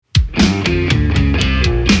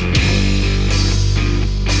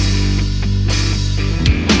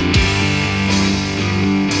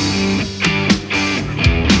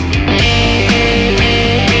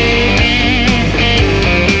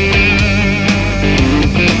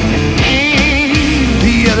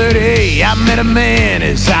met a man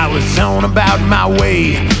as I was on about my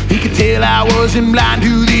way. He could tell I wasn't blind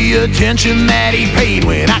to the attention that he paid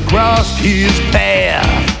when I crossed his path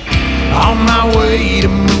on my way to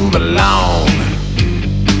move along.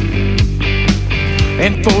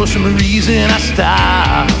 And for some reason I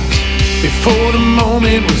stopped before the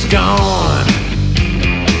moment was gone.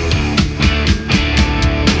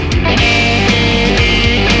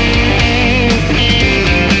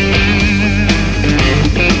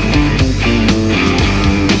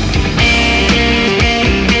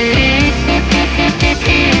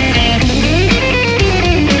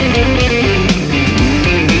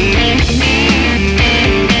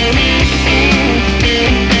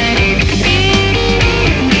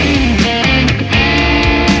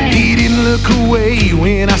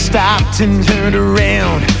 When I stopped and turned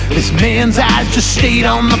around, this man's eyes just stayed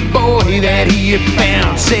on the boy that he had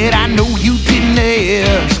found. Said, I know you didn't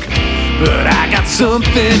ask, but I got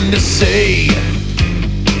something to say.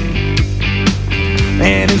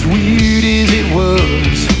 And as weird as it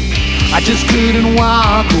was, I just couldn't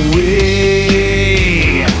walk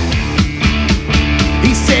away.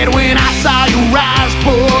 He said, when I saw your eyes,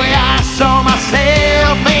 boy, I saw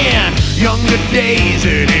myself in younger days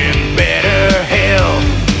and in better health.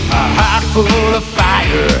 A heart full of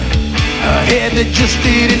fire, a head that just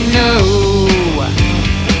didn't know.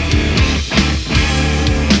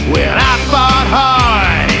 Well, I fought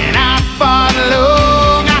hard and I fought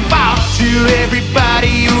long. I fought till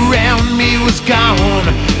everybody around me was gone.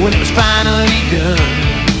 When it was finally done,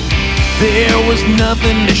 there was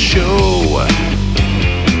nothing to show.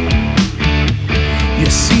 You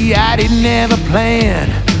see, I didn't have a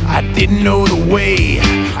plan, I didn't know the way.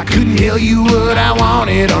 I couldn't tell you what I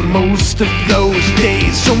wanted on most of those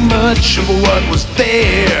days. So much of what was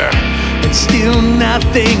there, and still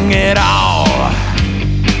nothing at all.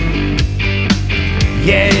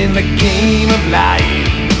 Yeah, in the game of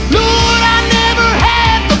life, Lord, I never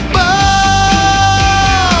had the ball.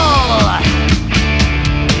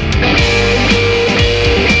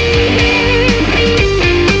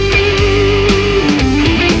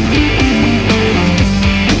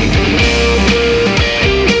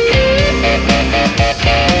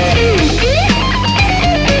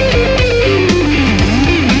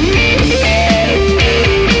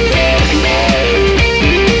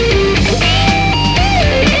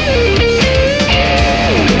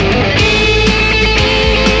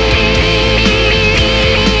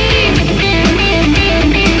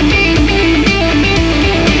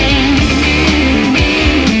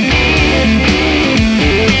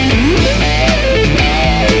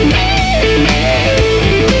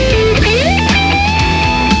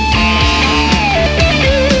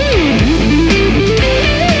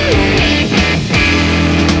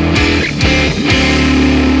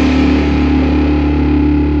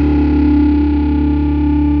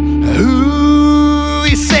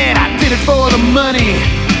 Money,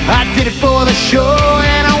 I did it for the show,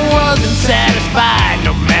 and I wasn't satisfied.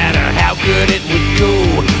 No matter how good it would go,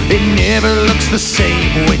 it never looks the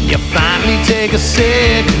same when you finally take a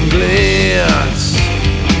second glance.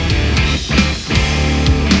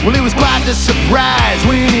 Well, it was quite the surprise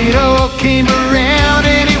when it all came around,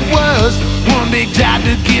 and it was one big job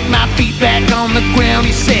to get my feet back on the ground.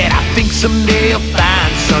 He said, I think someday you'll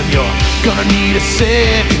find, son, you're gonna need a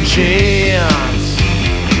second chance.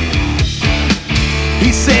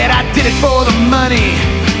 He said, I did it for the money,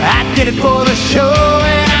 I did it for the show,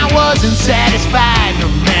 and I wasn't satisfied no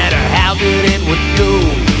matter how good it would go.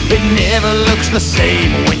 It never looks the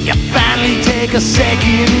same when you finally take a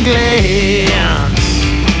second glance.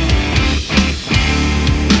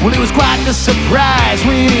 Well, it was quite the surprise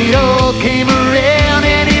when it all came around,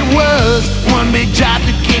 and it was one big job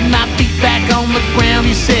to get my feet back on the ground.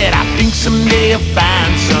 He said, I think someday you'll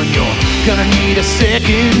find, son, you're gonna need a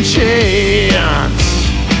second chance.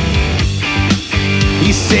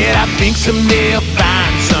 He said, I think someday you'll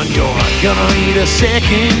find, son, you're gonna need a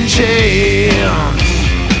second chance.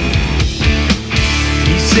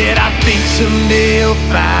 He said, I think someday you'll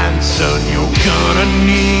find, son, you're gonna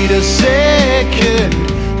need a second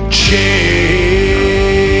chance.